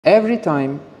every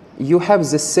time you have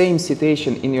the same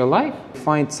situation in your life,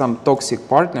 find some toxic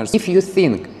partners. If you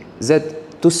think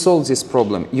that to solve this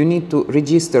problem, you need to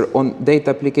register on data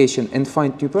application and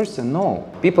find new person,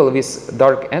 no. People with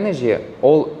dark energy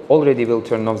already will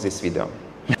turn off this video.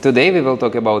 Today we will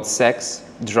talk about sex,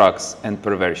 drugs and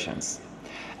perversions.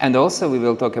 And also we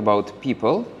will talk about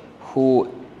people who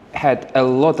had a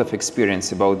lot of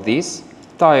experience about this,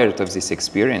 tired of this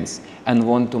experience and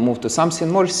want to move to something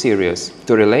more serious,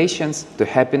 to relations, to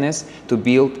happiness, to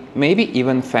build maybe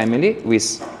even family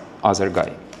with other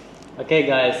guy. Okay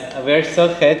guys, we're so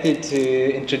happy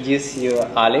to introduce you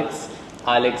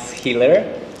Alex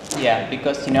Healer. Yeah,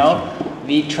 because you know,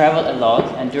 we travel a lot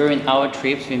and during our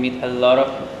trips we meet a lot of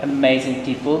amazing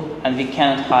people and we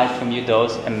cannot hide from you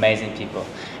those amazing people.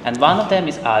 And one of them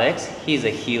is Alex, he's a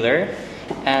healer.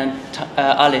 And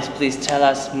Alex, please tell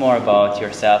us more about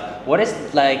yourself. What is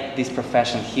like this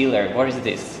profession, healer? What is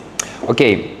this?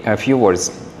 Okay, a few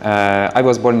words. I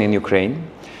was born in Ukraine.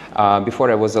 Before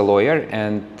I was a lawyer,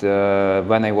 and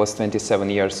when I was 27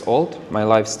 years old, my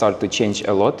life started to change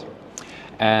a lot.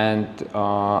 And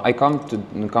I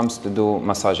comes to do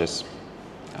massages.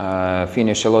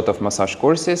 Finish a lot of massage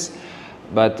courses,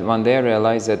 but one day I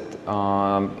realized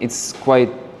that it's quite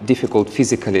difficult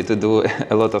physically to do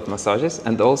a lot of massages,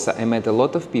 and also I met a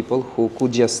lot of people who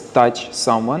could just touch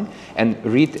someone and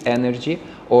read energy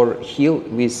or heal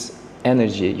with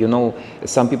energy. You know,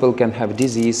 some people can have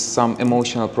disease, some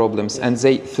emotional problems, and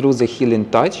they, through the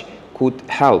healing touch, could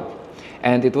help.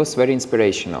 And it was very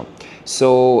inspirational.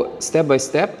 So step by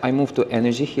step, I moved to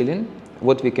energy healing,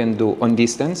 what we can do on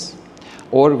distance,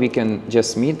 or we can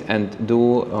just meet and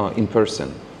do in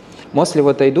person. Mostly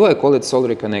what I do, I call it soul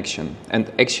reconnection.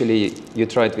 And actually, you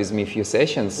tried with me a few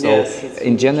sessions. So yes,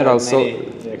 in general,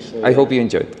 I hope you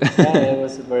enjoyed. Yeah, it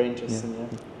was very interesting.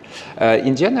 Yeah.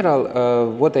 In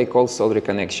general, what I call soul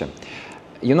reconnection.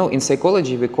 You know, in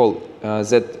psychology, we call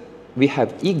that we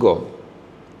have ego.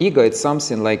 Ego is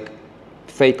something like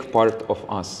fake part of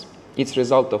us. It's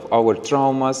result of our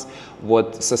traumas,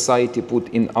 what society put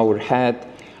in our head,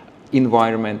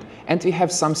 environment, and we have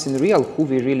something real, who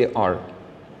we really are.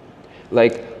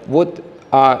 Like, what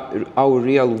are our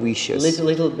real wishes?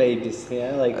 Little babies,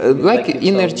 yeah? Like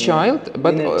inner child,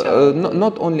 but inner child.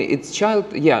 Not only it's child,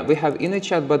 yeah, we have inner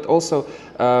child, but also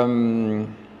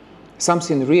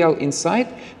something real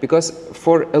inside, because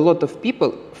for a lot of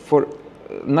people, for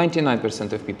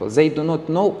 99% of people, they do not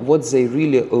know what they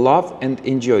really love and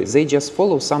enjoy. They just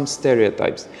follow some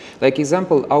stereotypes. Like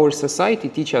example, our society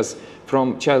teaches us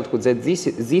from childhood that this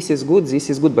is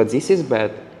good, but this is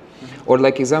bad. Or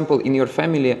like example, in your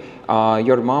family,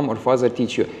 your mom or father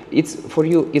teach you, for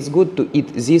you, it's good to eat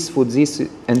this food, this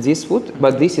and this food,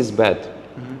 but this is bad.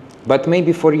 But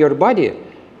maybe for your body,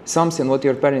 something what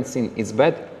your parents think is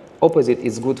bad, opposite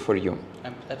is good for you.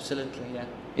 Absolutely, yeah.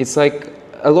 It's like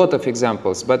a lot of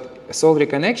examples, but soul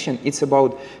reconnection, it's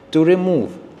about to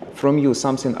remove from you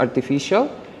something artificial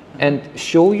and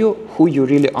show you who you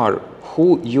really are,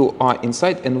 who you are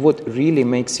inside and what really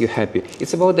makes you happy.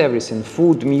 It's about everything,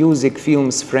 food, music,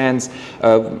 films, friends,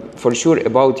 for sure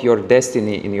about your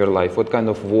destiny in your life, what kind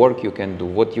of work you can do,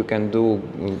 what you can do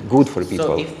good for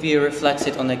people. So if we reflect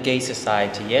it on a gay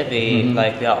society, yeah,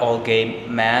 we are all gay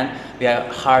men, we are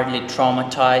hardly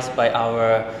traumatized by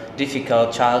our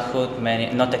difficult childhood,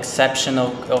 many not exceptional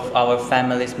of our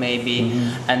families maybe,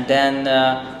 and then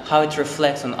how it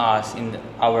reflects on us in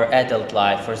our adult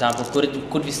life. For example,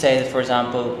 could we say that, for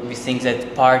example, we think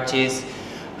that parties,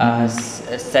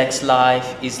 sex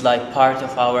life is like part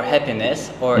of our happiness,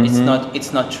 or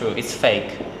it's not true, it's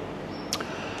fake?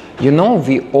 You know,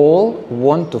 we all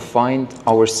want to find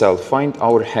ourselves, find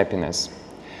our happiness.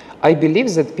 I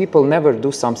believe that people never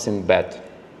do something bad,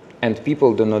 and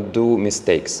people do not do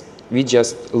mistakes. We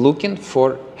just looking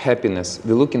for happiness.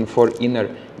 We're looking for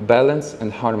inner balance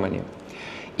and harmony.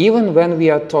 Even when we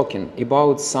are talking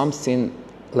about something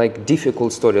like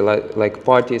difficult story, like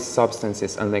parties,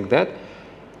 substances, and like that,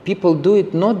 people do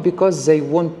it not because they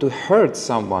want to hurt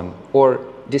someone or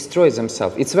destroy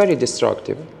themselves. It's very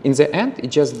destructive. In the end, it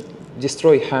just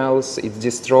destroy health, it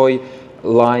destroy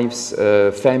lives,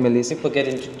 families. People get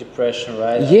into depression,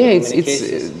 right? Yeah, in many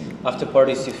cases, after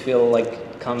parties you feel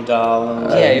like calm down,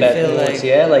 yeah, you bad feel moods, like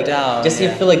yeah, like down, just yeah.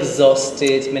 You feel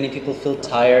exhausted. Many people feel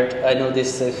tired. I know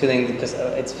this feeling because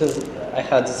I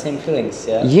had the same feelings.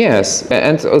 Yeah. Yes,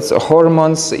 and also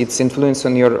hormones. It's influence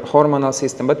on your hormonal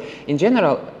system. But in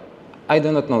general, I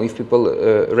do not know if people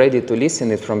ready to listen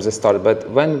it from the start. But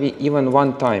when we even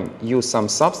one time use some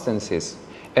substances,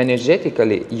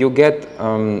 energetically you get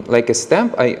like a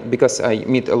stamp. Because I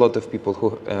meet a lot of people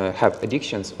who have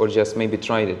addictions or just maybe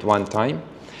tried it one time.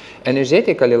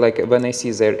 Energetically, like when I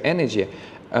see their energy,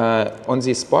 on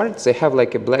this part, they have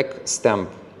like a black stamp.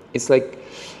 It's like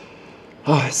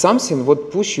something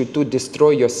would push you to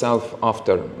destroy yourself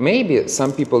after. Maybe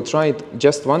some people try it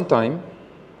just one time,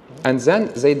 and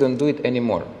then they don't do it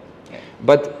anymore.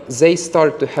 But they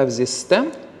start to have this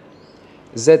stamp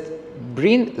that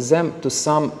bring them to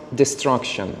some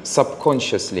destruction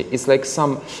subconsciously. It's like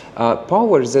some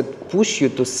power that push you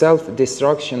to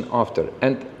self-destruction after.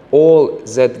 And all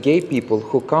that gay people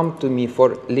who come to me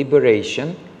for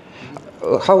liberation,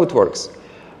 how it works.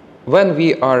 When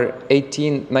we are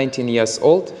 18, 19 years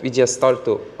old, we just start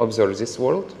to observe this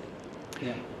world.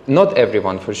 Yeah. Not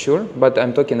everyone for sure, but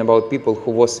I'm talking about people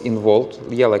who was involved,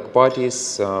 yeah, like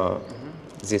parties,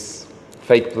 this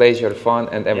fake pleasure, fun,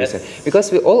 and everything. Yes.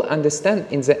 Because we all understand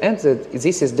in the end that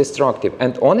this is destructive.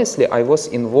 And honestly, I was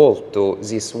involved to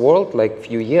this world like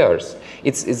few years.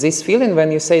 It's this feeling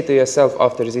when you say to yourself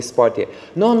after this party,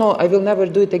 no, no, I will never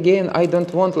do it again. I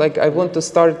don't want, like, I want to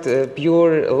start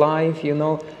pure life, you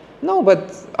know. No,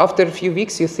 but after a few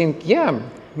weeks you think, yeah,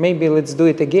 maybe let's do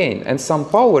it again. And some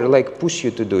power like push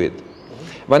you to do it.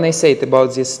 When I say it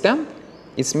about this stamp,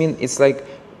 it's like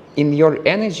in your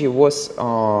energy was,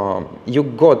 you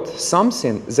got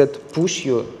something that push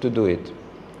you to do it.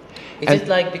 Is it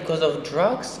like because of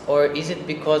drugs, or is it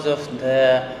because of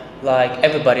the, like,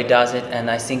 everybody does it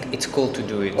and I think it's cool to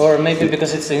do it? Or maybe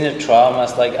because it's inner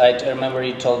traumas, like I remember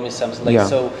you told me something like, Yeah.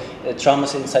 so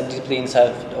traumas inside, deeply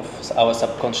inside of our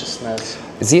subconsciousness.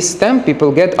 This stamp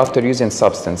people get after using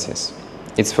substances.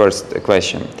 It's first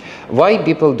question. Why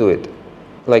people do it?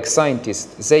 Like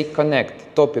scientists, they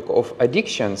connect topic of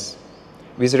addictions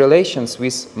with relations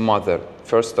with mother,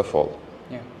 first of all.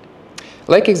 Yeah.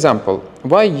 Like example,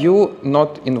 why you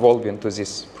not involved into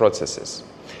these processes?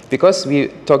 Because we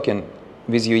talking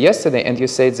with you yesterday and you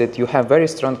said that you have very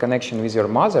strong connection with your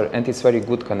mother and it's very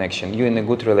good connection, you in a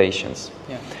good relations.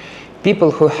 Yeah. People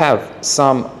who have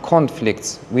some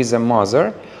conflicts with the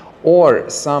mother or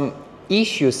some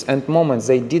issues and moments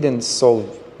they didn't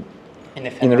solve in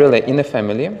a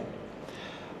family,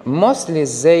 mostly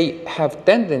they have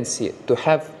tendency to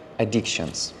have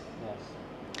addictions. Yes.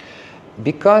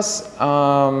 Because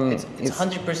It's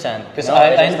 100%. Because No,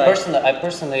 I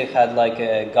personally had like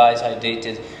guys I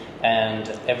dated,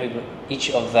 and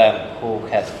each of them who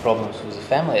had problems with the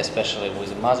family, especially with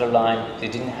the mother line, they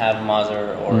didn't have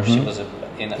mother, or she was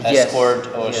in an Yes. escort,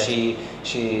 or Yes.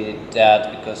 she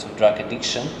died because of drug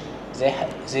addiction.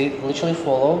 They literally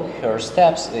follow her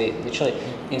steps. They literally,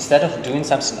 instead of doing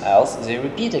something else, they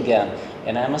repeat again.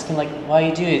 And I'm asking, like, why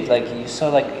you do it? Like, you saw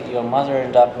like your mother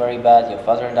end up very bad, your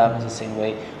father end up the same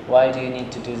way. Why do you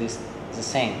need to do this the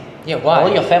same? Yeah, why?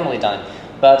 All your family done.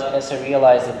 But as I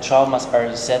realized that traumas are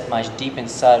that much deep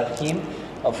inside of him,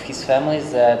 of his family,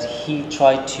 that he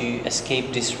tried to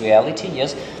escape this reality.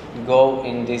 Yes, go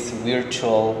in this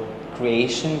virtual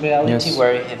creation reality, Yes.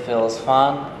 where he feels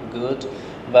fun, good,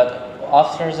 but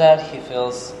after that he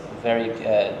feels very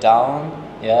down.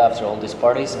 Yeah, after all these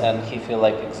parties, and he feel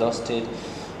like exhausted.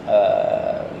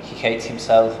 He hates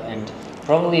himself, and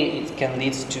probably it can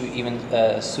lead to even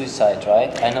suicide,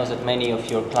 right? I know that many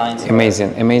of your clients.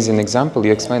 amazing example.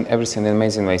 You explained everything in an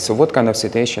amazing way. So what kind of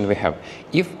situation we have?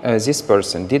 If this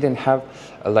person didn't have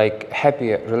like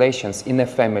happy relations in a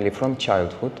family from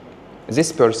childhood,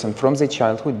 this person from the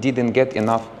childhood didn't get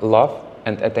enough love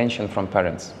and attention from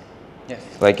parents. Yes.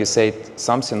 Like you said,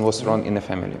 something was wrong in the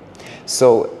family.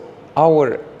 So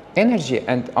our energy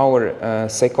and our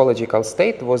psychological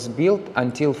state was built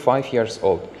until 5 years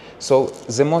old. So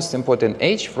the most important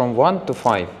age from 1 to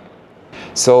 5.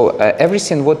 So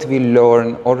everything what we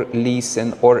learn or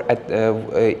listen, or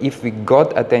if we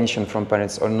got attention from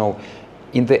parents or no,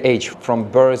 in the age from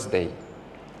birthday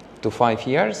to 5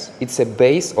 years, it's a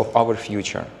base of our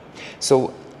future.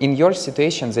 So in your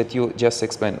situation that you just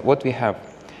explained, what we have,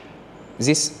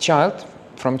 this child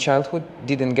from childhood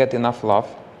didn't get enough love.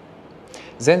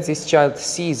 Then this child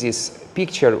sees this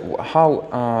picture,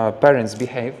 how parents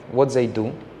behave, what they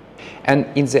do. And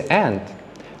in the end,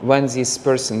 when this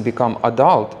person become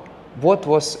adult, what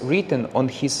was written on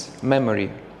his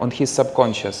memory, on his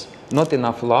subconscious? Not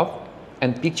enough love,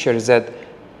 and pictures that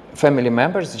family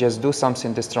members just do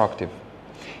something destructive.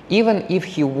 Even if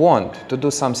he want to do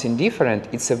something different,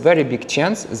 it's a very big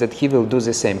chance that he will do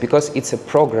the same, because it's a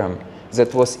program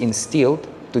that was instilled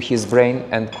to his brain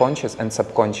and conscious and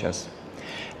subconscious.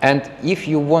 And if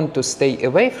you want to stay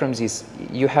away from this,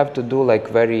 you have to do like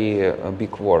very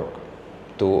big work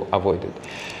to avoid it.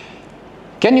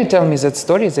 Can you tell me that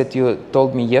story that you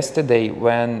told me yesterday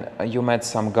when you met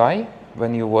some guy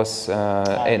when you was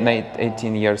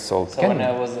 18 years old? So when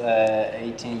I was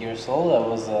 18 years old, I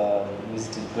was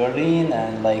visited Berlin,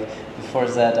 and like before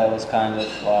that, I was kind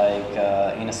of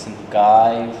like innocent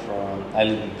guy from. I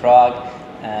live in Prague,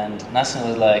 and nothing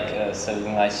was like so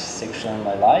much sexual in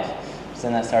my life. So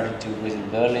then I started to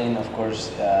visit Berlin. Of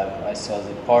course, I saw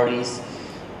the parties,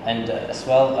 and as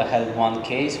well, I had one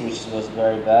case which was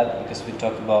very bad because we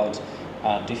talk about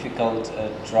difficult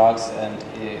drugs and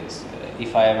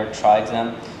if I ever tried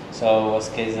them. So it was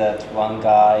a case that one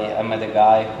guy, I met a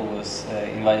guy who was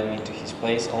invited me to his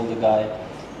place, older guy,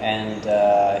 and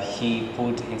he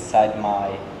put inside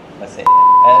my, let's say,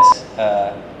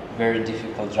 very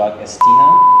difficult drug,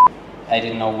 Estina. I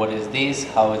didn't know what is this,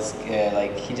 how it's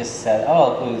like. He just said, "Oh,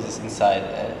 I'll put this inside."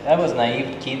 I was a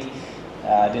naive kid.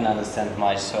 I didn't understand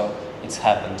much, so it's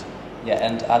happened. Yeah,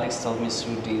 and Alex told me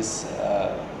through this.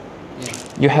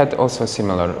 You had also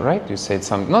similar, right? You said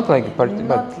some, not like party,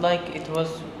 but Not like it was.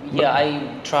 Yeah,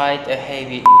 I tried a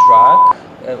heavy drug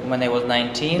when I was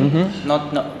 19. Not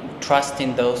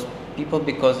trusting those people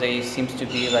because they seems to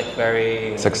be like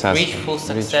very Successful.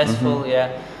 successful.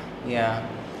 Yeah, yeah.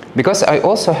 because I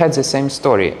also had the same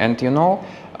story, and you know,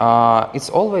 it's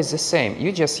always the same.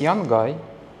 You just young guy,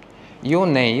 you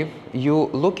naive, you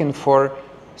looking for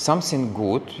something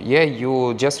good. Yeah,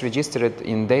 you just registered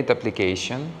in date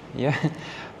application. Yeah,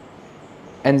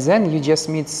 and then you just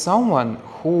meet someone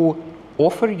who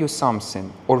offer you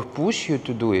something or push you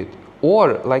to do it,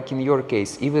 or like in your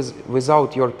case, even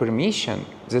without your permission,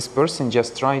 this person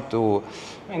just tried to.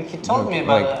 I mean, he told me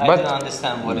about it. I didn't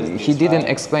understand what is this. He didn't right?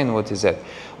 explain what is that.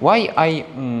 Why I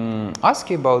ask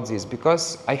you about this?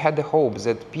 Because I had the hope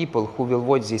that people who will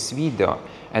watch this video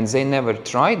and they never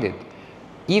tried it,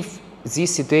 if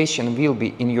this situation will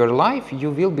be in your life,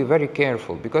 you will be very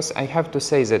careful. Because I have to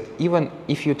say that even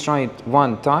if you try it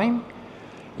one time,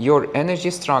 your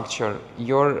energy structure,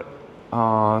 your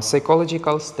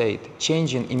psychological state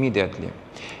changing immediately.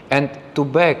 And to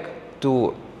back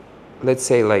to, let's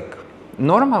say, like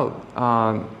normal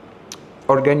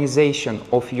organization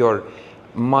of your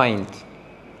mind,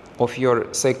 of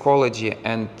your psychology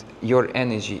and your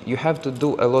energy, you have to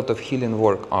do a lot of healing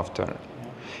work after.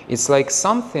 It's like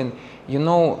something, you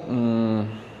know,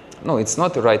 no, it's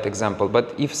not the right example,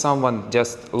 but if someone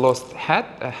just lost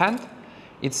a hand,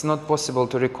 it's not possible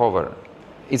to recover.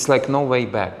 It's like no way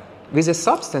back. With the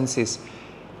substances,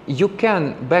 you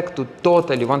can back to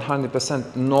totally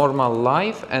 100% normal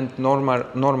life and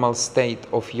normal state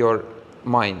of your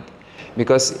mind.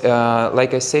 Because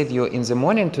like I said you in the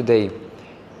morning today,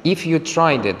 if you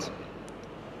tried it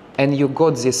and you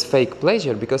got this fake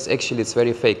pleasure, because actually it's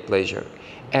very fake pleasure,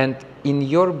 and in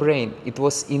your brain it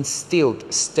was instilled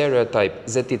stereotype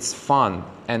that it's fun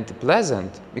and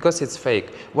pleasant because it's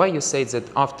fake. Why you say that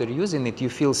after using it you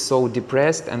feel so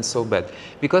depressed and so bad?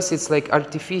 Because it's like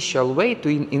artificial way to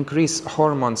increase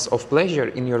hormones of pleasure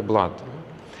in your blood.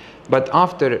 But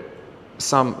after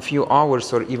some few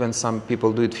hours, or even some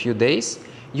people do it few days,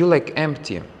 you like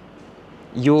empty.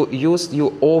 You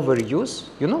overuse,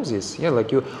 you know this, yeah,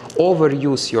 like you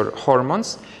overuse your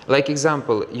hormones. Like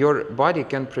example, your body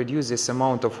can produce this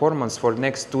amount of hormones for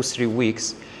next 2-3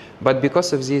 weeks, but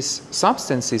because of these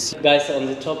substances. Guys, on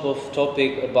the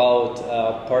topic about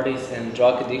parties and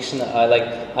drug addiction,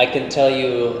 I can tell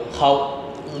you how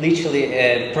literally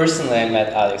personally I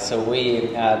met Alex. So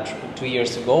we 2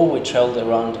 years ago we traveled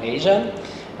around Asia,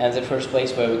 and the first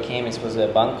place where we came was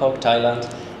Bangkok,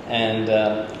 Thailand, and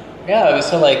yeah, we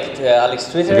saw like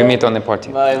Alex Twitter. We meet on the party.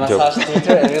 My massage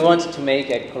Twitter, and we wanted to make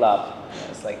a collab.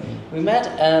 It's like we met,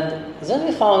 and then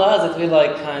we found out that we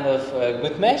like kind of a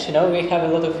good match. You know, we have a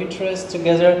lot of interests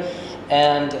together,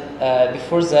 and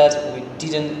before that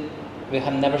we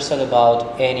have never thought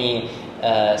about any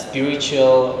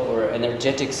spiritual or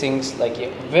energetic things, like a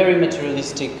very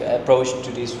materialistic approach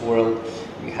to this world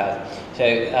we had. So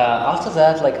after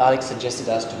that, like Alex suggested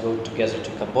us to go together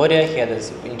to Cambodia. He had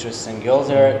this interesting girl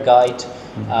there, guide,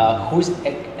 who's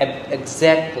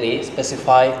exactly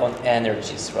specified on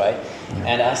energies, right?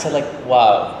 And I said like,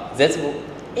 wow, that's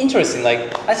interesting. Like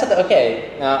I said,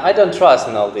 okay, I don't trust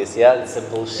in all this. Yeah, it's a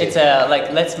bullshit. It's a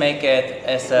like let's make it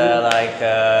as a like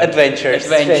adventure,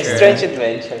 strange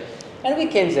adventure. And we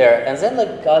came there, and then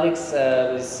like Alex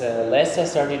with Lesa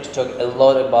started to talk a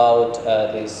lot about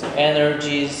these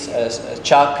energies,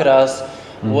 chakras.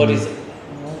 What is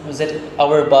that?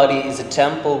 Our body is a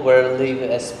temple where live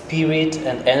a spirit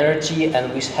and energy,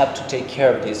 and we have to take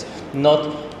care of this,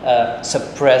 not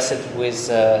suppress it with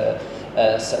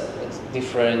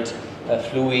different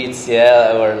fluids,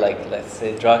 yeah, or like let's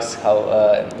say drugs.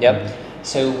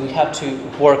 So we have to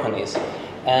work on this.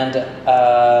 and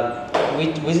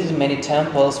we visited many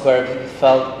temples where we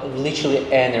felt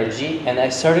literally energy, and I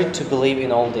started to believe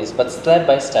in all this, but step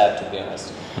by step, to be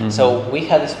honest. So we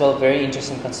had as well very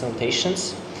interesting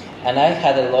consultations, and I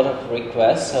had a lot of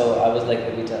requests, so I was like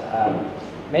a bit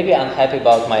maybe unhappy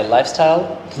about my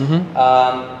lifestyle.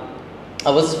 I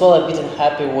was as well a bit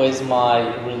unhappy with my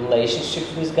relationship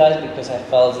with guys because I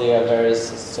felt they are very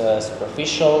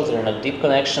superficial, they're not deep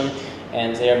connection,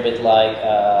 and they're a bit like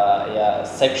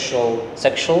sexual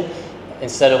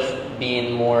instead of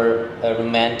being more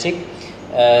romantic.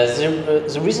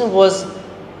 The reason was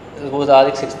what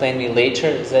Alex explained me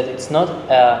later, that it's not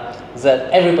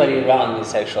that everybody around me is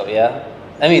sexual. Yeah,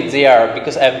 I mean they are,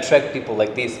 because I attract people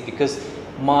like this, because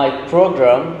my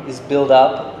program is built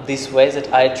up this way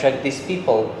that I attract these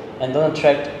people and don't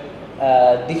attract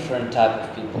different type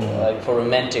of people, like for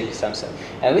romantic something.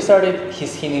 And we started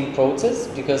his healing process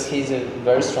because he's a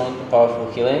very strong,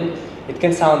 powerful healing. It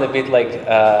can sound a bit like,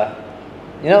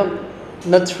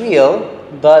 not real,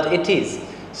 but it is.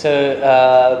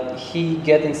 So he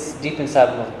gets deep inside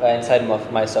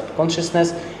of my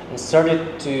subconsciousness and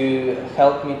started to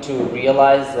help me to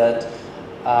realize that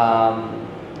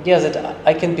that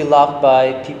I can be loved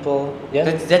by people. Yeah,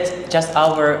 that's just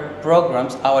our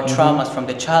programs, our traumas from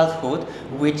the childhood,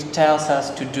 which tells us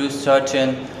to do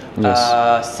certain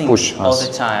things all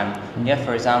the time. Yeah,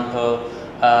 for example,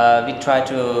 we try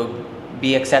to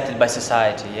be accepted by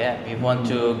society. Yeah, we want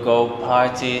to go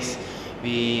parties.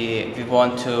 We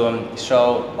want to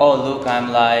show, oh look, I'm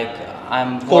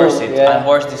worth it. I'm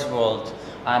worth this world.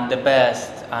 I'm the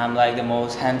best. I'm like the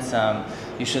most handsome.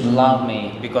 You should love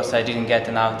me because I didn't get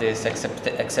enough this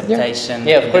acceptation.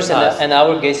 Yeah, of course, and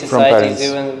our gay society is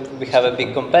even, we have a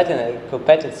big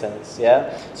competence,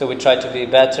 yeah? So we try to be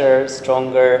better,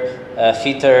 stronger,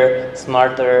 fitter,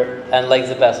 smarter, and like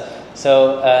the best.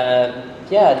 So,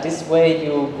 this way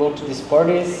you go to these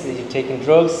parties, you're taking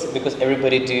drugs, because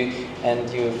everybody do, and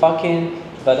you fucking,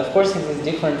 but of course it's a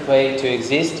different way to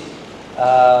exist.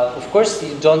 Of course,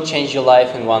 you don't change your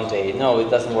life in one day. No, it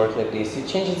doesn't work like this. You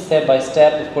change it step by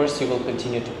step. Of course, you will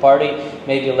continue to party,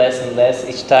 maybe less and less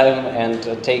each time,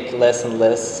 and take less and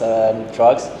less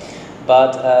drugs.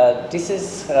 But this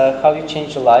is how you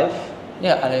change your life.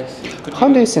 Yeah, Alex. How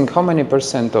do you think, how many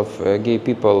 % of gay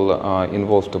people are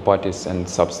involved to parties and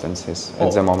substances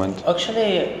at the moment?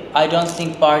 Actually, I don't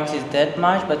think parties that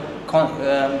much, but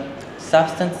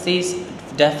substances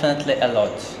definitely a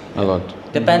lot. A lot.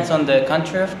 Depends on the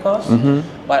country, of course,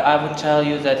 but I would tell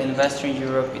you that in Western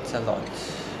Europe it's a lot,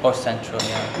 or Central,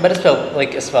 yeah. But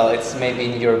as well, it's maybe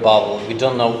in your bubble. We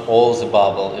don't know all the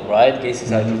bubble, right? Gay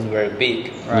society is very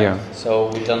big, right? Yeah. So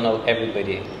we don't know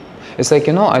everybody. It's like,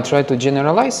 I try to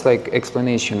generalize, like,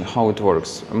 explanation how it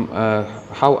works,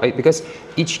 because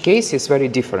each case is very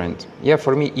different. Yeah,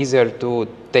 for me, easier to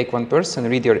take one person,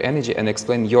 read your energy, and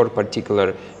explain your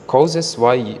particular causes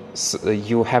why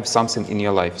you have something in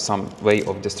your life, some way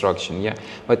of destruction. Yeah,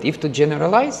 but if to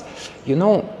generalize,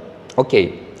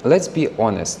 okay, let's be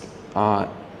honest.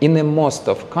 In the most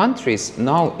of countries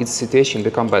now, its situation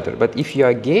become better. But if you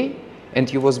are gay and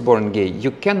you was born gay,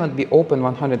 you cannot be open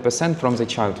 100% from the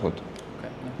childhood.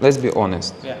 Let's be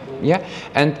honest. Yeah.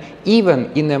 And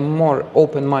even in a more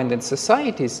open-minded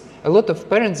societies, a lot of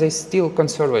parents, they still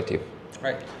conservative.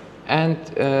 Right. And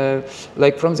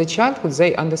like from the childhood,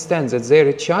 they understand that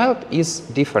their child is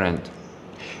different.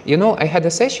 I had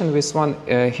a session with one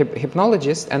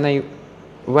hypnologist, and I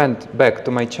went back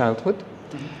to my childhood.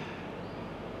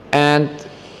 And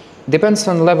depends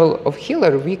on level of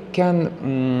healer, we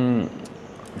can.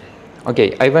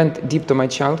 Okay, I went deep to my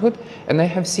childhood, and I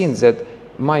have seen that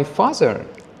my father,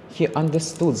 he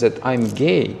understood that I'm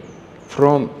gay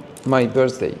from my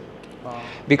birthday.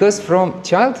 Because from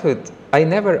childhood, I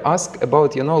never ask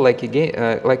about, like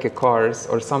a cars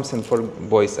or something for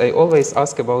boys. I always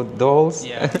ask about dolls.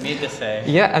 Yeah, me the same.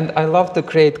 Yeah, and I love to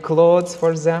create clothes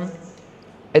for them.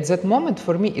 At that moment,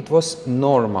 for me, it was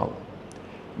normal.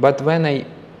 But when I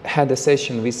had a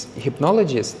session with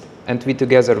hypnologist, and we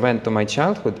together went to my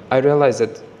childhood, I realized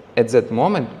that at that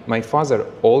moment, my father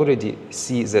already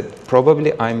sees that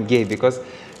probably I'm gay, because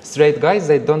straight guys,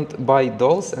 they don't buy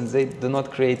dolls and they do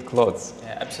not create clothes.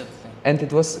 Yeah, absolutely. And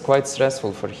it was quite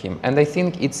stressful for him. And I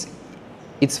think it's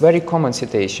very common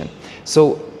situation.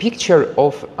 So picture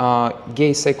of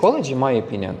gay psychology, in my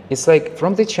opinion, it's like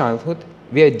from the childhood,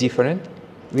 we are different.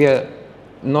 We are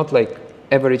not like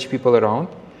average people around.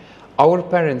 Our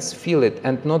parents feel it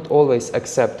and not always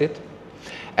accept it.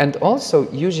 And also,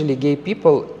 usually gay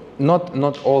people,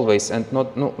 not always, and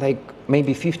not like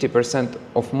maybe 50%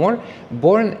 of more,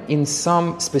 born in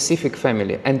some specific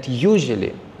family. And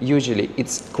usually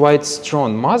it's quite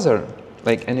strong mother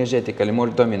like energetically, more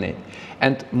dominate,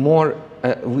 and more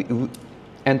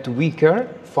and weaker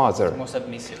father. More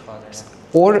submissive father.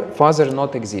 Or father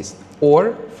not exist,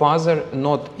 or father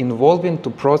not involved into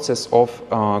process of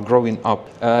growing up.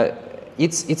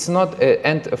 It's not,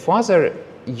 and a father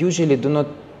usually do not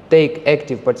take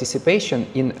active participation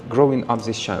in growing up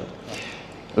this child.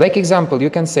 Like example, you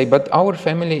can say, but our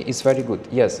family is very good.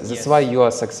 Yes, that's why you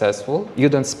are successful. You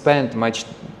don't spend much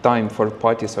time for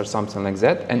parties or something like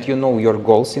that, and you know your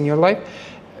goals in your life,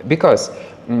 because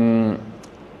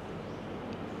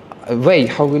way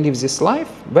how we live this life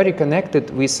very connected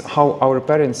with how our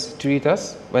parents treat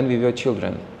us when we were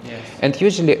children. Yes. And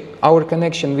usually our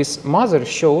connection with mother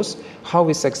shows how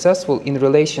we're successful in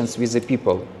relations with the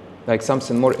people, like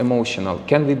something more emotional.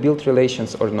 Can we build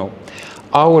relations or no?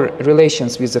 Our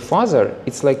relations with the father,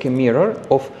 it's like a mirror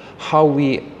of how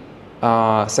we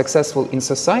are successful in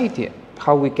society,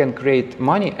 how we can create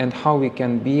money, and how we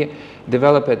can be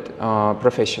developed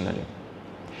professionally.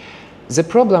 The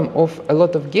problem of a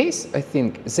lot of gays, I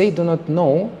think, they do not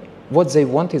know what they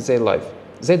want in their life.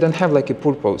 They don't have like a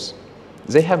purpose.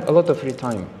 They have a lot of free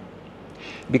time.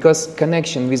 Because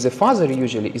connection with the father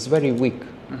usually is very weak.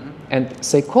 And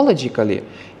psychologically,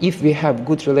 if we have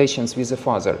good relations with the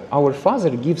father, our father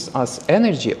gives us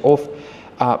energy of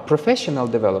professional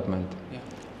development. Yeah.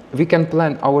 We can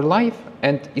plan our life,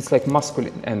 and it's like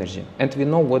masculine energy, and we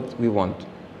know what we want.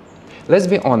 Let's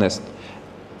be honest.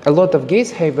 A lot of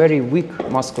gays have very weak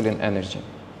masculine energy.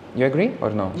 You agree or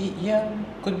no? Yeah,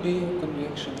 could be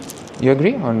actually. You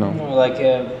agree or no? No,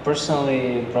 like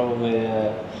personally, probably.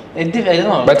 I don't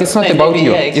know. But it's not Explain, about maybe,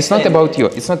 you. yeah, It's not explain. about you.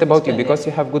 It's not about you Explain, because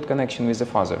you have good connection with the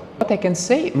father. What I can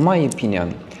say, my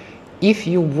opinion, if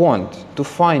you want to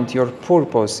find your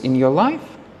purpose in your life,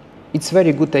 it's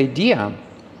very good idea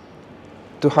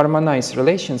to harmonize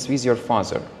relations with your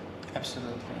father.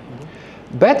 Absolutely.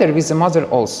 Better with the mother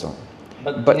also.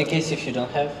 But in case if you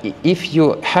don't have, If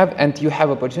you have and you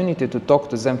have opportunity to talk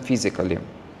to them physically.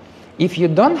 If you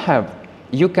don't have,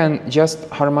 you can just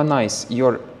harmonize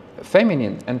your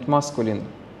feminine and masculine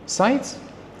sides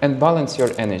and balance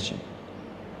your energy.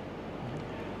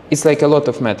 It's like a lot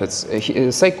of methods,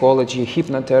 psychology,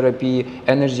 hypnotherapy,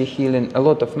 energy healing, a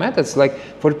lot of methods. Like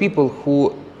for people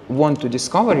who want to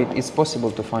discover it, it's possible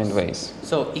to find ways.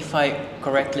 So if I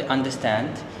correctly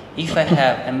understand, if I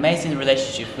have amazing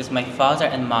relationship with my father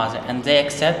and mother and they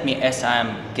accept me as I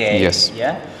am gay, Yes.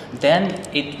 yeah, then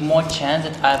it more chance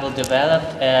that I will develop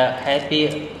a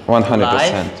happy 100%.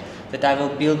 life, that I will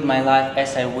build my life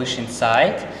as I wish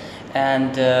inside,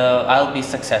 and I'll be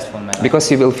successful in my life. Because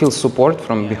you will feel support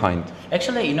from behind.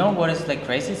 Actually, you know what is like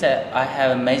crazy is that I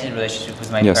have amazing relationship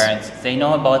with my Yes. parents. They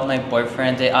know about my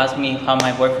boyfriend. They ask me how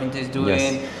my boyfriend is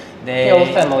doing. Yes. They, the whole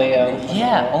family.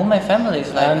 Yeah, all my family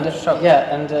is like And shocked.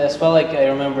 yeah, and as well, like I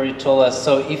remember you told us.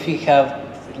 So if you have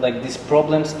like these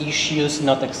problems, issues,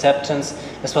 not acceptance,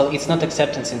 as well, it's not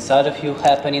acceptance inside of you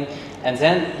happening. And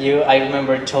then I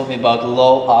remember you told me about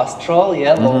low astral.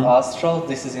 Yeah, low astral.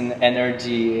 This is in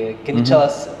energy. Can you tell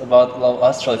us about low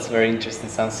astral? It's very interesting,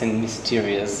 something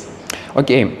mysterious.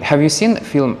 Okay, have you seen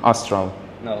film Astral?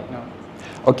 No. No.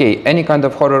 Okay, any kind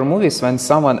of horror movies when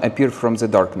someone appears from the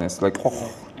darkness, like,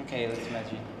 Okay, let's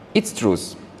imagine. it's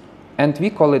truth. And we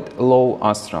call it low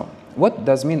astral. What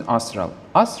does mean astral?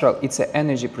 Astral, it's an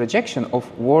energy projection of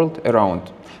world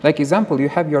around. Like example, you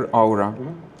have your aura,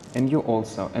 and you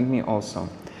also, and me also.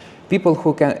 People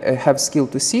who can have skill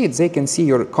to see it, they can see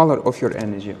your color of your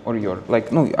energy, or your,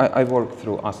 like, no, I work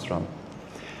through astral.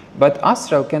 But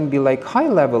astral can be like high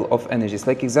level of energies,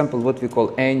 like example, what we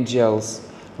call angels,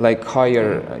 like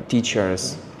higher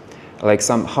teachers, like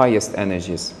some highest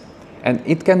energies. And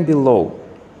it can be low.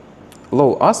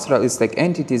 Low astral is like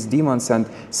entities, demons, and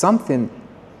something,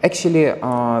 actually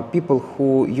people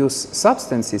who use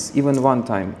substances even one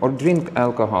time or drink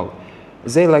alcohol,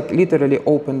 they like literally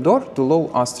open door to low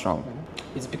astral.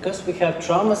 It's because we have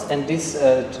traumas, and this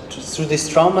through these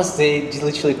traumas they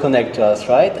literally connect to us,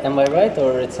 right? Am I right,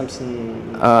 or it's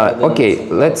something? I don't Okay,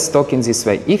 understand? let's talk in this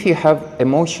way. If you have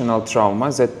emotional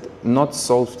trauma that not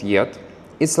solved yet,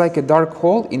 it's like a dark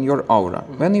hole in your aura.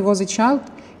 When you was a child,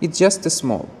 it's just a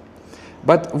small.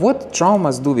 But what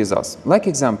traumas do with us? Like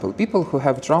example, people who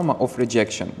have trauma of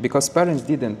rejection because parents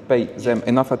didn't pay them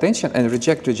enough attention and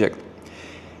reject.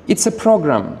 It's a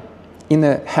program in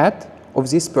the head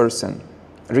of this person,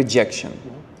 rejection.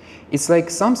 It's like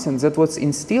something that was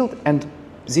instilled and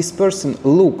this person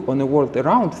look on the world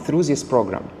around through this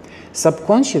program.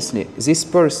 Subconsciously, this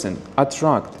person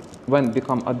attract, when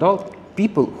become adult,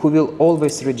 people who will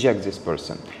always reject this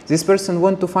person. This person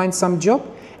want to find some job,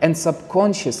 and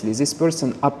subconsciously this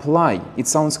person apply. It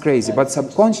sounds crazy, but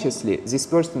subconsciously this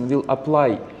person will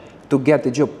apply to get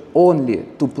a job only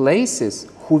to places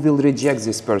who will reject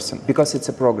this person, because it's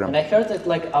a program. And I heard that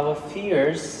like our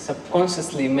fears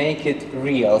subconsciously make it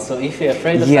real. So if you're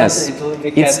afraid of Yes, something, it will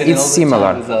be happening it's all the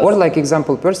similar. time with us. Or like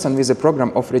example, person with a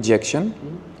program of rejection,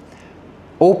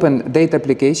 open date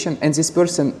application, and this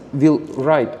person will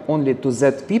write only to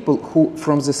that people who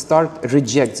from the start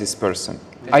reject this person.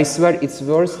 I swear it's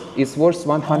worse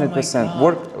 100%. God.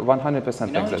 Work 100%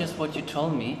 You know, like that. just what you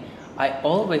told me, I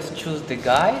always choose the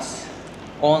guys,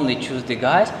 only choose the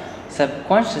guys.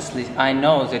 Subconsciously, I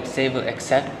know that they will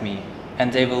accept me,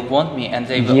 and they will want me, and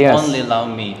they will Yes. only love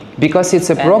me. Because it's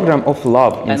a program of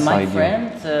love And my inside you.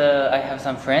 friends, I have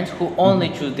some friends who only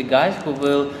choose the guys who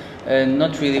will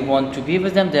not really want to be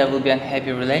with them. There will be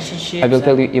unhappy relationships. I will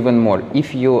tell you even more.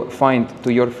 If you find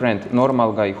to your friend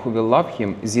normal guy who will love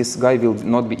him, this guy will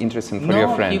not be interested for your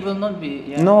No, friend. he will not be.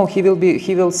 Yeah. No, he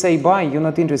will say bye, you're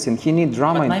not interested. He need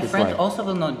drama But in my his friend life. also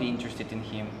will not be interested in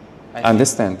him. I think.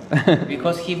 Understand?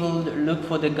 Because he will look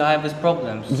for the guy with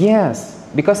problems. Yes,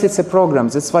 because it's a program.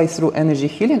 That's why through energy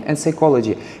healing and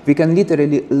psychology, we can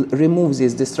literally remove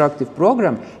this destructive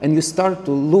program, and you start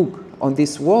to look on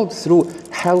this world through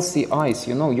healthy eyes.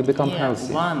 You know, you become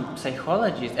healthy. One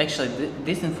psychologist, actually,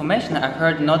 this information I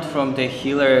heard not from the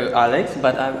healer Alex,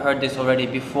 but I've heard this already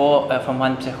before from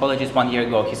one psychologist 1 year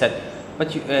ago. He said,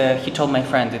 but he told my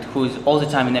friend that who is all the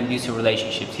time in abusive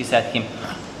relationships, he said to him,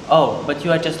 oh, but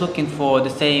you are just looking for the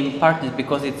same partners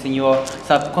because it's in your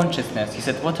subconsciousness. He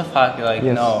said, what the fuck? Like,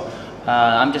 Yes. no,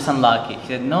 I'm just unlucky. He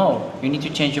said, no, you need to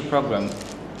change your program.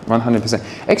 100%.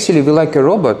 Actually, we like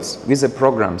robots with the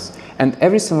programs, and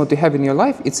everything what you have in your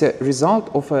life, it's a result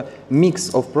of a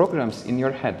mix of programs in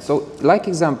your head. So, like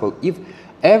example, if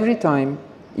every time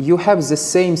you have the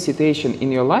same situation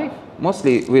in your life,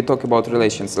 mostly we talk about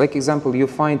relations. Like example, you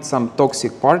find some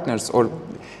toxic partners or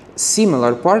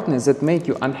similar partners that make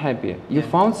you unhappy. You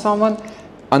found someone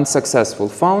unsuccessful,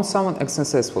 found someone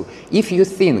unsuccessful. If you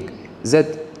think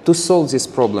that to solve this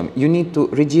problem, you need to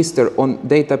register on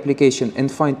date application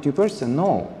and find new person,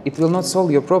 no, it will not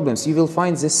solve your problems. You will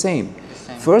find the same.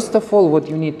 First of all, what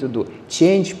you need to do,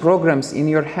 change programs in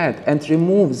your head and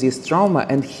remove this trauma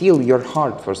and heal your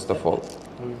heart, first of all.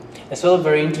 As well,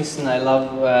 very interesting. I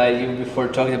love you before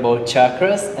talking about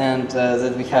chakras, and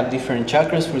that we have different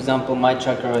chakras. For example, my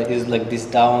chakra is like this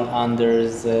down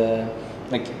unders,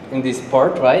 like in this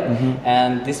part, right?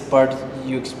 And this part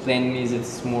you explained me is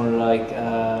it's more like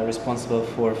responsible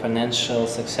for financial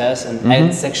success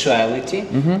and sexuality.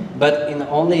 But in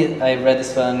only I read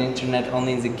as well on the internet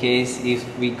only in the case if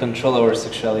we control our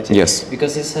sexuality. Yes.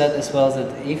 Because you said as well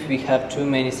that if we have too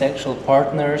many sexual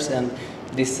partners and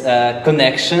these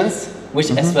connections,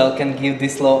 which as well can give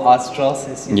these low astrals,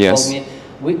 as you Yes. told me,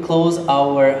 we close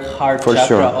our heart For chakra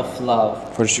sure. of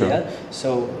love. For sure. Yeah?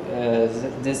 So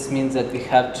this means that we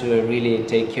have to really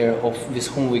take care of with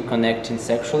whom we connect in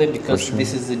sexually, because sure.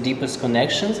 this is the deepest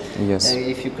connections. Yes.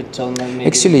 If you could tell me maybe.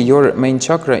 Actually, your main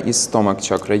chakra is stomach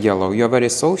chakra, yellow. You are very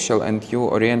social and you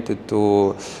oriented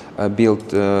to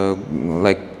build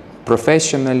like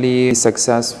professionally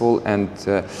successful, and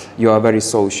you are very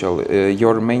social.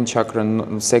 Your main chakra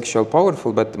sexual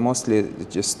powerful, but mostly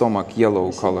just stomach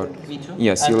yellow color. Me too.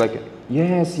 Yes, you like it.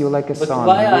 Yes, you like a But sun.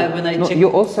 why when I No, check- you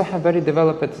also have very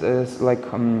developed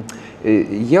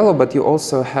yellow, but you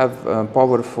also have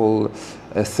powerful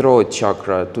throat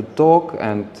chakra to talk,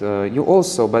 and you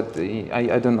also. But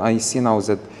I see now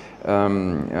that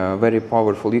very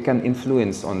powerful. You can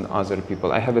influence on other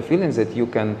people. I have a feeling that you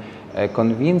can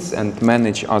convince and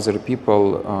manage other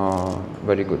people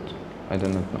very good. I do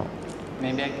not know.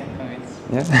 Maybe I can convince.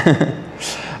 Yeah.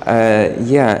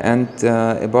 Yeah, and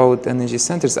about energy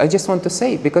centers, I just want to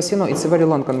say, because you know it's a very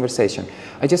long conversation,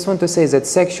 I just want to say that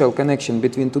sexual connection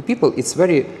between two people, it's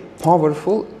very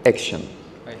powerful action.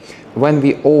 Right. When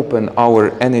we open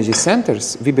our energy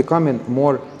centers, we become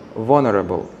more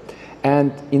vulnerable.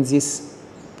 And in this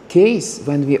case,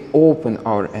 when we open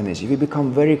our energy, we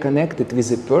become very connected with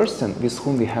the person with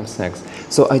whom we have sex.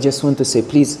 So I just want to say,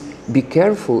 please be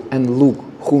careful and look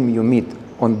whom you meet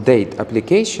on date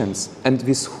applications and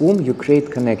with whom you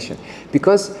create connection.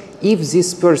 Because if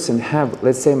this person have,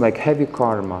 let's say, like heavy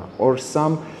karma or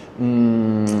some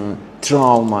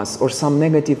traumas or some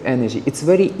negative energy, it's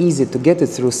very easy to get it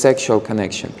through sexual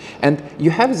connection. And you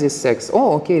have this sex,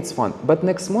 oh, okay, it's fun. But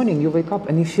next morning you wake up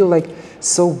and you feel like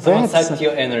so Someone bad. sucked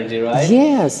your energy, right?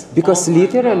 Yes, because Oh my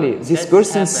literally God, this that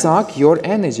person happens. suck your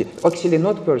energy. Actually,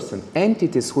 not person,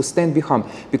 entities who stand behind.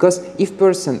 Because if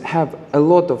person have a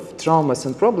lot of traumas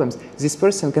and problems, this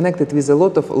person connected with a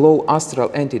lot of low astral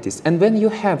entities. And when you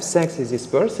have sex with this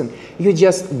person, you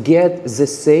just get the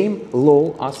same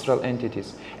low astral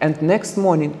entities. And next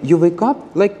morning you wake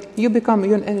up like your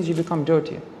energy become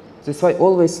dirty. That's why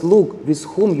always look with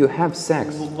whom you have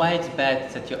sex. Why it's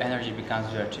bad that your energy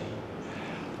becomes dirty?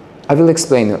 I will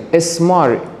explain you. As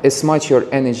much your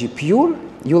energy pure,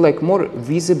 you like more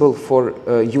visible for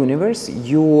universe.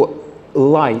 You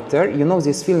lighter. You know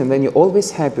this feeling when you're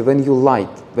always happy, when you light,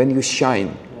 when you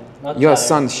shine. Not You are tired.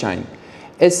 sunshine.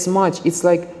 As much, it's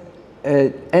like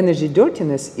energy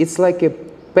dirtiness. It's like a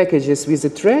packages with the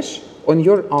trash on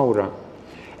your aura.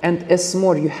 And as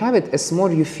more you have it, as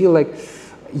more you feel like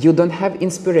you don't have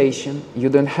inspiration, you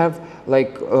don't have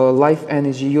like life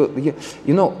energy. You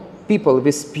know, people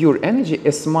with pure energy,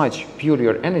 as much pure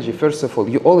your energy, first of all,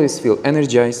 you always feel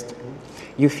energized.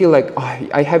 You feel like, oh,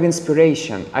 I have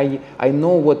inspiration. I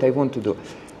know what I want to do.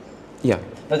 Yeah.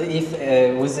 But if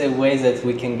with the way that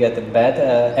we can get a bad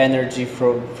energy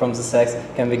from the sex,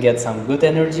 can we get some good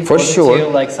energy? For positive, sure,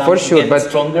 like some for sure, get but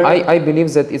stronger? I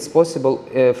believe that it's possible.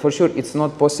 For sure, it's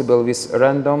not possible with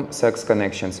random sex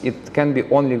connections. It can be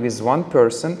only with one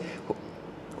person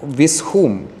with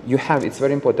whom you have, it's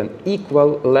very important,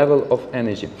 equal level of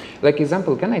energy. Like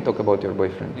example, can I talk about your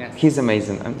boyfriend? Yes. He's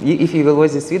amazing. If you will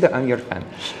watch this video, I'm your fan.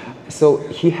 So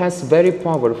he has very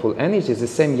powerful energy, the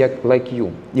same like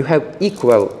you. You have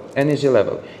equal energy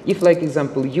level. If like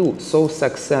example, you so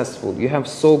successful, you have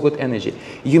so good energy,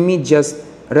 you meet just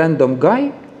random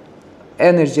guy,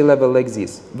 energy level like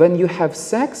this. When you have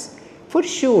sex, for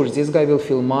sure, this guy will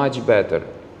feel much better.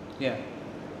 Yeah.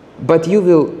 But you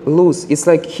will lose. It's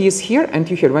like he is here and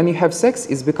you here. When you have sex,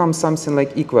 it's become something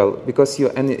like equal because you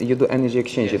do energy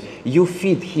exchange. Yes. You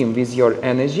feed him with your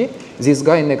energy. This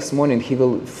guy next morning, he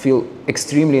will feel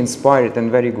extremely inspired and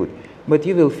very good. But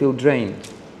you will feel drained.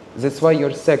 That's why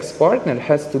your sex partner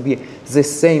has to be the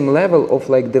same level of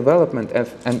like development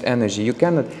and energy. You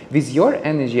cannot, with your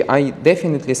energy, I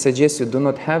definitely suggest you do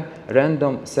not have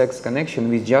random sex connection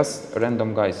with just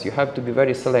random guys. You have to be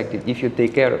very selective if you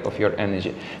take care of your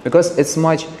energy. Because as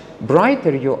much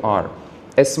brighter you are,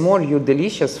 as more you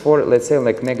delicious for, let's say,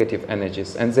 like negative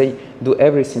energies. And they do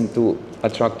everything to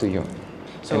attract to you.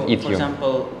 So, and eat for you.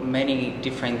 example, many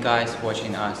different guys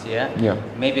watching us, yeah? Yeah.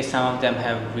 Maybe some of them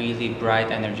have really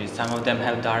bright energy, some of them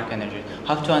have dark energy.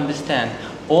 How to understand?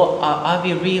 Or are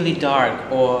we really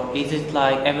dark? Or is it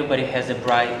like everybody has a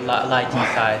bright light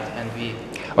inside and we...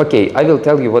 Okay, I will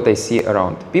tell you what I see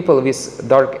around. People with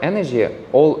dark energy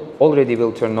already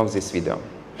will turn off this video.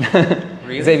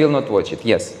 Really? They will not watch it,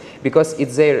 yes. Because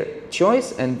it's their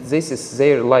choice and this is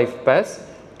their life path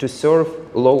to serve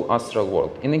low astral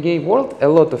world. In a gay world, a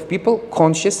lot of people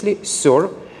consciously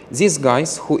serve these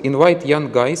guys who invite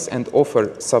young guys and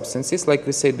offer substances, like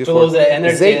we said before. lose their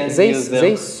energy and use them.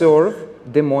 They serve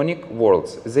demonic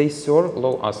worlds. They serve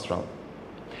low astral.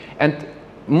 And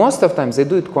most of the times they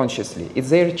do it consciously. It's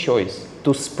their choice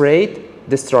to spread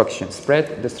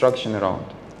destruction around.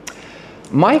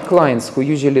 My clients who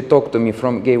usually talk to me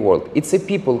from gay world, it's a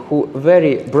people who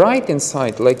very bright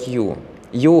inside like you.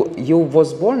 You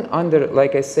was born under,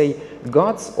 like I say,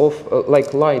 gods of,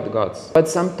 like light gods. But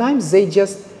sometimes they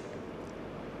just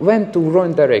went to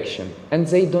wrong direction and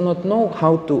they do not know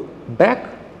how to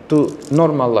back to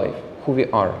normal life, who we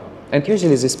are. And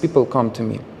usually these people come to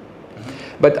me.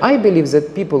 But I believe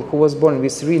that people who was born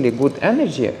with really good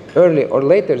energy, early or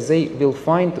later, they will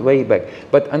find way back.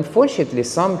 But unfortunately,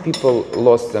 some people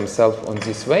lost themselves on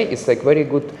this way. It's like very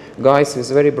good guys with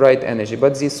very bright energy.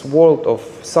 But this world of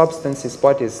substances,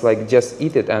 parties, like just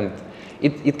eat it, and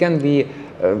it can be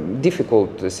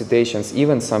difficult situations.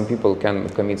 Even some people can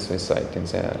commit suicide in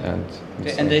the end.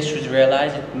 And they should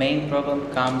realize that main problem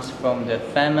comes from the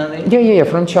family. Yeah,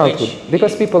 from childhood. Which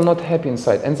Because is- people not happy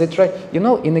inside. And they try, you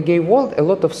know, in a gay world, a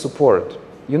lot of support.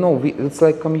 You know, it's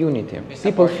like community. We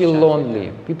People support feel each other, lonely.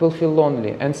 yeah. People feel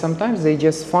lonely. And sometimes they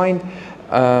just find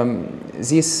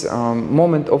this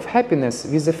moment of happiness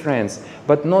with the friends.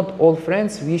 But not all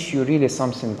friends wish you really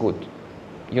something good.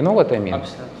 You know what I mean?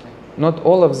 Absolutely. Not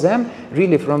all of them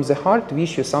really from the heart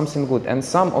wish you something good, and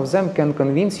some of them can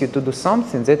convince you to do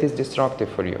something that is destructive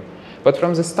for you. But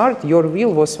from the start, your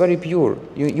will was very pure.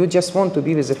 You just want to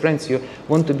be with the friends. You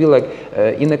want to be like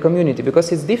in a community,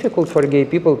 because it's difficult for gay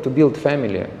people to build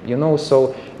family, you know.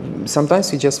 So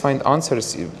sometimes you just find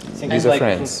answers with the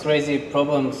friends. Crazy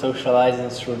problem socializing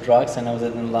through drugs, and I was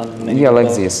in London. Many Yeah, like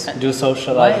people this. do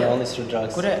socializing only through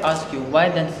drugs. Could I ask you, why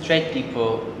then straight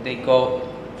people, they go,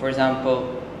 for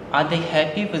example, are they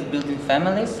happy with building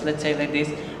families, let's say like this,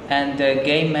 and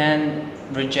gay men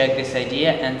reject this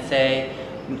idea and say,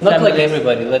 Not like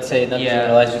everybody, let's say, not Yeah.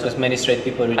 generalized, because many straight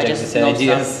people reject I just these know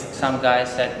ideas. some guys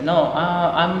said, no,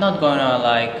 I'm not gonna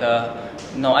like,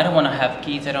 no, I don't wanna have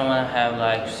kids, I don't wanna have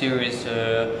like serious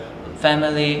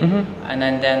family. And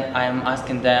then I'm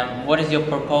asking them, what is your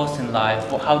purpose in life?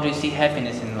 How do you see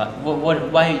happiness in life?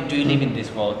 Why do you live in this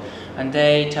world? And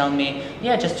they tell me,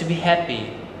 yeah, just to be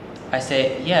happy. I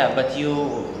say, yeah, but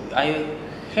are you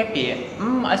happy?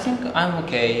 I think I'm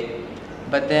okay.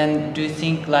 But then, do you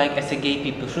think, like, as a gay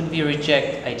people, should we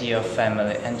reject idea of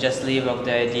family and just live of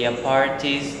the idea of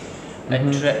parties,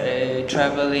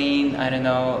 traveling, I don't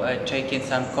know, taking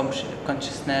some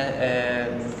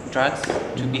consciousness drugs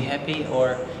to be happy,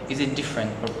 or is it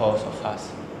different purpose of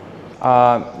us?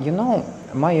 You know,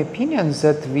 my opinion is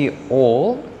that we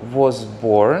all was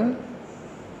born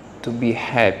to be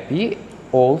happy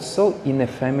also in a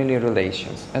family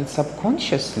relations, and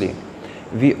subconsciously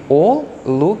we all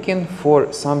looking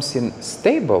for something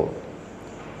stable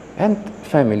and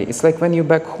family. It's like when you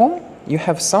back home, you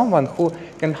have someone who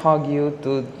can hug you,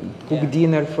 to cook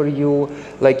dinner for you,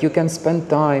 like you can spend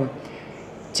time.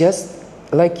 Just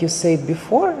like you said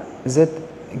before, that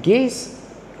gays,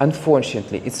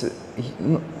 unfortunately, it's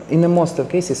in the most of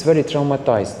cases very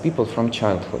traumatized people from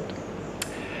childhood.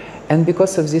 And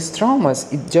because of these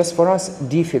traumas, it's just for us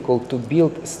difficult to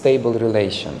build stable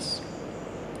relations.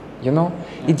 You know,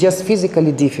 it's just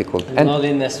physically difficult. And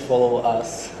loneliness follow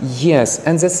us. Yes,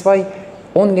 and that's why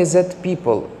only that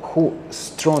people who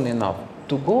strong enough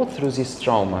to go through these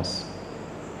traumas,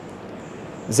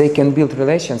 they can build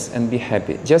relations and be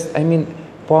happy. Just, I mean,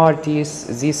 parties,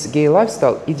 this gay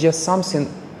lifestyle, it's just something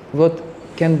what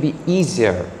can be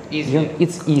easier. Easier.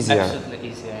 It's easier. Absolutely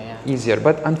easier, yeah. Easier,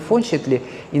 but unfortunately,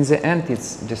 in the end,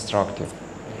 it's destructive.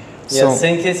 Yes,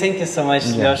 thank you so much,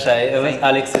 Lyosha.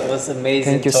 Alex, it was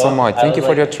amazing. Thank you so much. Thank you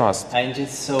for your trust. I enjoyed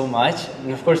so much.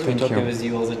 And of course, we're talking with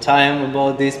you all the time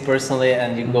about this personally,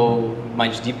 and you go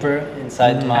much deeper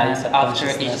inside my After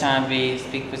subconsciousness. each time we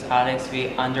speak with Alex, we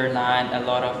underline a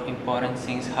lot of important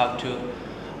things, how to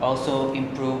also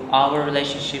improve our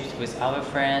relationships with our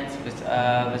friends, with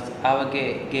our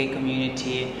gay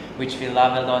community, which we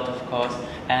love a lot, of course.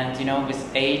 And you know,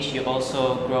 with age, you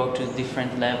also grow to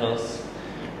different levels.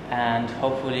 And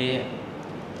hopefully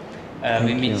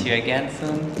we meet you again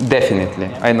soon. Definitely,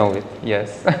 I know it.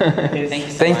 Yes. Thank you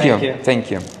so much. Thank you.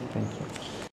 Thank you.